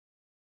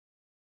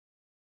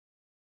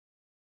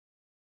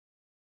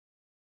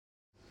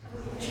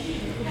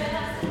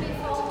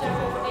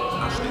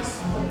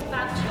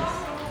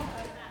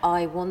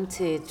I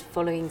wanted,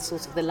 following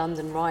sort of the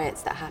London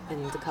riots that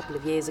happened a couple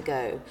of years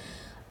ago,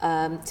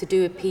 to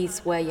do a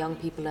piece where young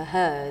people are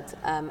heard,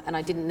 and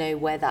I didn't know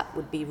where that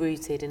would be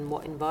rooted in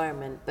what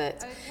environment,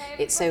 but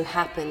it so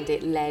happened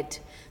it led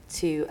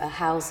to a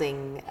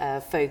housing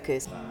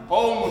focus.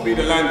 Home would be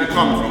the land you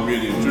come from,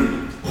 really and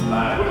truly.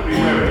 It wouldn't be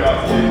where we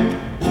are today.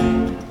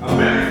 I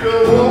bet you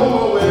feel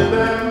warmer with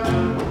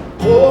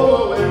them,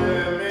 warmer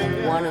with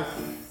them. One of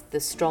the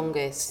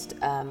strongest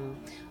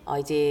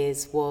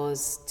ideas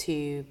was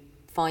to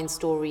find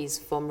stories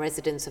from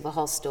residents of a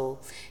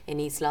hostel in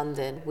East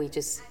London. We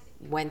just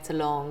went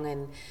along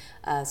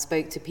and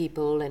spoke to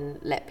people and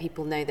let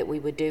people know that we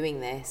were doing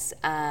this,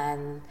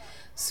 and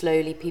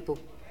slowly people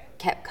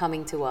kept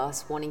coming to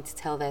us wanting to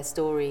tell their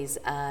stories,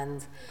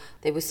 and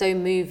they were so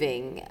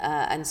moving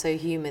and so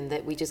human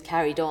that we just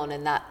carried on,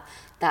 and that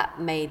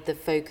made the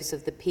focus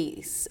of the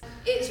piece.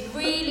 It's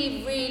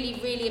really, really,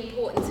 really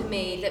important to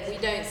me that we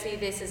don't see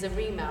this as a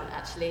remount,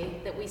 actually,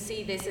 that we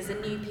see this as a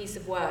new piece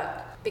of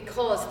work,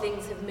 because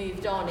things have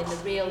moved on in the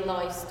real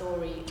life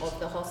story of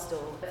the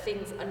hostel.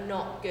 Things are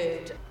not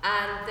good,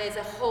 and there's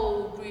a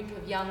whole group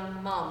of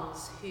young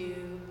mums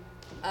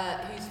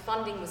whose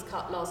funding was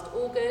cut last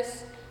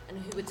August, and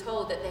who were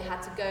told that they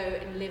had to go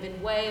and live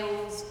in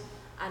Wales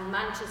and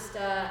Manchester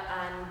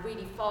and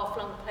really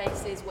far-flung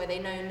places where they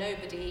know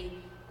nobody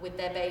with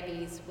their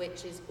babies,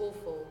 which is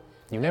awful.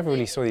 You never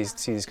really see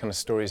these kind of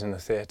stories in the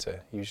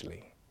theatre,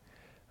 usually.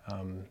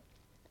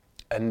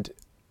 And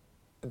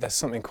there's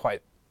something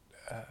quite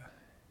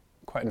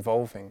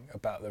involving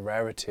about the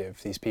rarity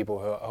of these people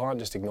who aren't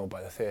just ignored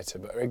by the theatre,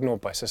 but are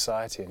ignored by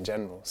society in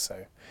general.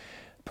 So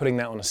putting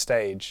that on a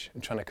stage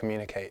and trying to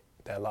communicate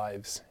their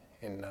lives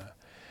in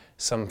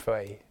some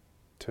way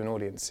to an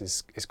audience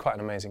is quite an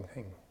amazing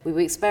thing. We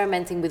were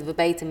experimenting with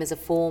verbatim as a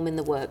form in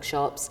the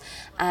workshops,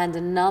 and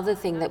another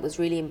thing that was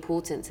really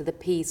important to the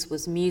piece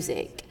was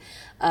music.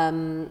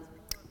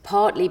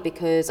 Partly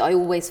because I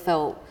always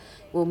felt,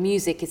 well,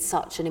 music is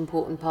such an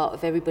important part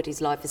of everybody's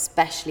life,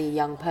 especially a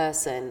young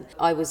person.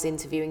 I was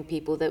interviewing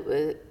people that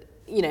were,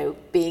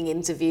 being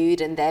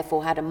interviewed and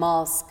therefore had a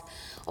mask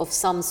of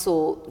some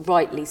sort,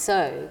 rightly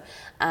so.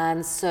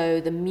 And so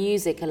the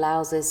music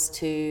allows us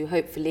to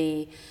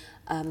hopefully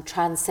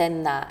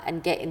transcend that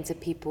and get into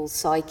people's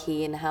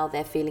psyche and how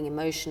they're feeling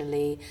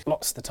emotionally.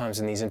 Lots of the times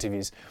in these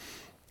interviews,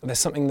 there's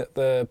something that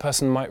the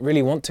person might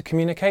really want to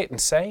communicate and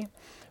say,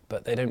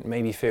 but they don't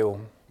maybe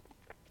feel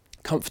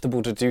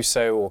comfortable to do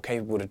so or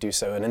capable to do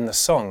so. And in the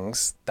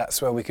songs,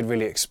 that's where we could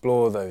really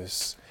explore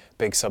those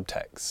big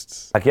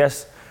subtexts. I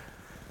guess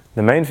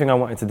the main thing I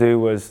wanted to do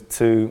was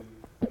to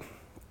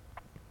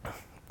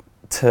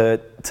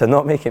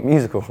not make it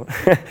musical.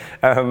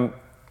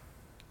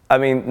 I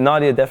mean,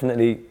 Nadia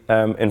definitely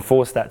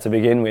enforced that to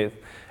begin with,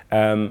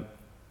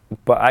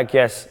 but I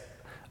guess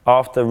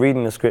after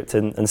reading the script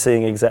and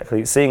seeing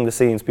the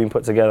scenes being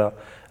put together,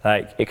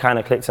 like, it kind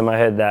of clicked in my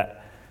head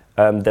that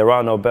there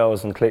are no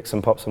bells and clicks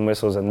and pops and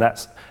whistles, and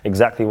that's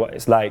exactly what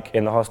it's like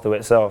in the hostel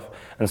itself.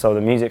 And so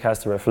the music has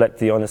to reflect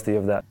the honesty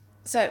of that.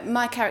 So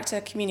my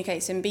character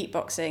communicates in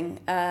beatboxing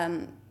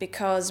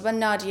because when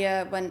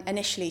Nadia went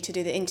initially to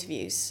do the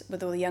interviews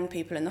with all the young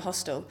people in the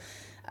hostel,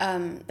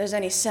 there's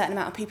only a certain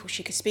amount of people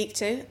she could speak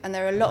to, and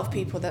there are a lot of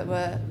people that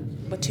were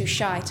too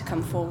shy to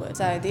come forward.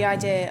 So the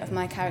idea of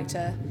my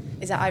character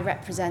is that I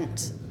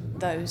represent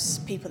those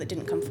people that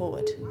didn't come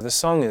forward. The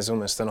song is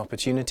almost an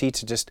opportunity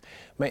to just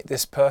make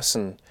this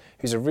person,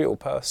 who's a real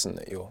person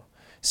that you're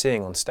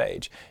seeing on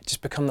stage,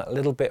 just become that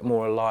little bit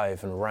more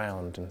alive and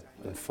round and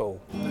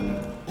full.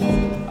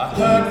 I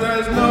heard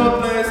there's no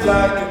place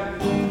like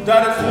it,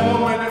 that is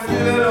warm when you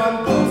feel it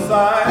on both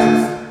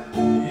sides.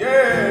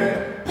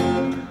 Yeah.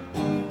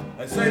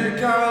 They say you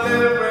can't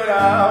live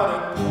without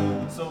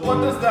it, so what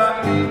does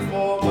that mean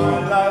for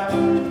my life?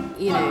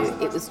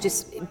 It was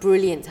just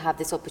brilliant to have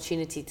this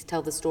opportunity to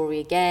tell the story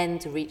again,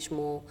 to reach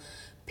more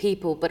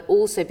people, but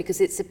also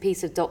because it's a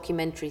piece of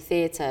documentary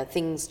theatre,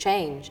 things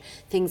change,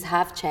 things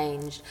have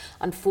changed.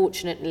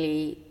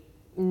 Unfortunately,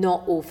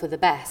 not all for the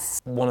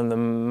best. One of the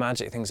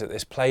magic things that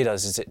this play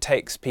does is it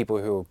takes people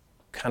who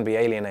can be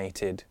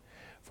alienated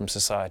from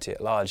society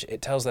at large,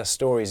 it tells their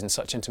stories in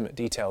such intimate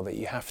detail that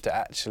you have to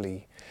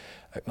actually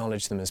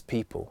acknowledge them as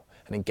people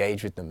and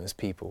engage with them as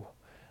people.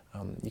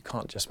 You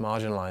can't just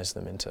marginalise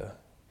them into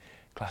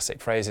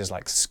classic phrases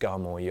like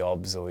scum or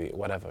yobs or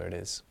whatever it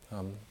is.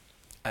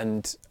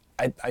 And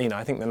I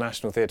think the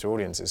National Theatre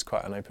audience is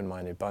quite an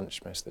open-minded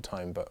bunch most of the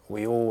time, but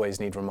we always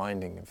need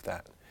reminding of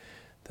that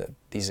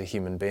these are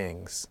human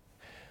beings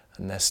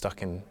and they're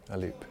stuck in a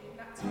loop.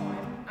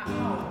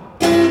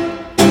 I'm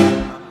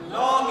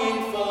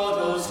longing for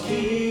those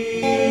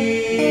keys.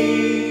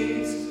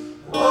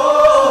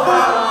 Oh,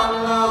 how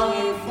I'm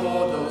longing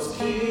for those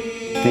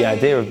keys. The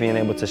idea of being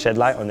able to shed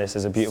light on this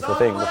is a beautiful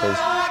thing, because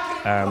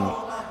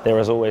there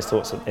is always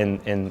talks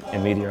in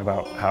media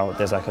about how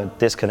there's like a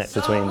disconnect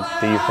between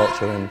the youth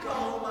culture and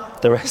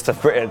the rest of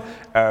Britain,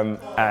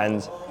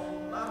 and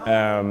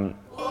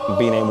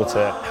being able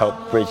to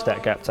help bridge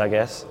that gap, I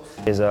guess,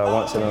 is a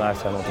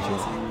once-in-a-lifetime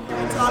opportunity.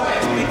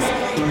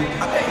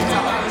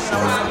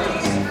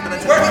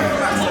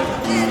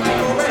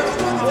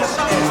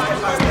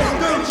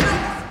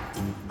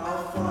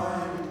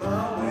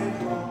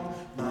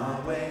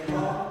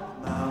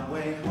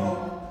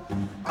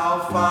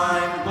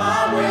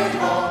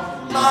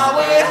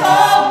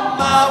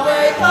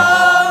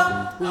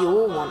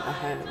 want a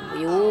home.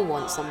 We all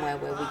want somewhere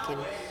where we can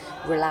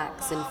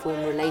relax and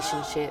form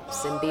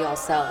relationships and be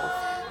ourselves.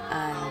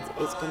 And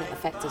it's going to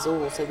affect us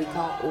all. So we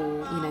can't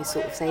all,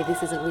 sort of say,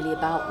 this isn't really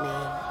about me.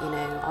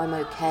 I'm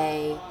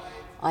okay.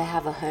 I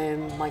have a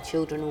home. My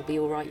children will be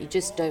all right. You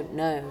just don't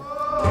know.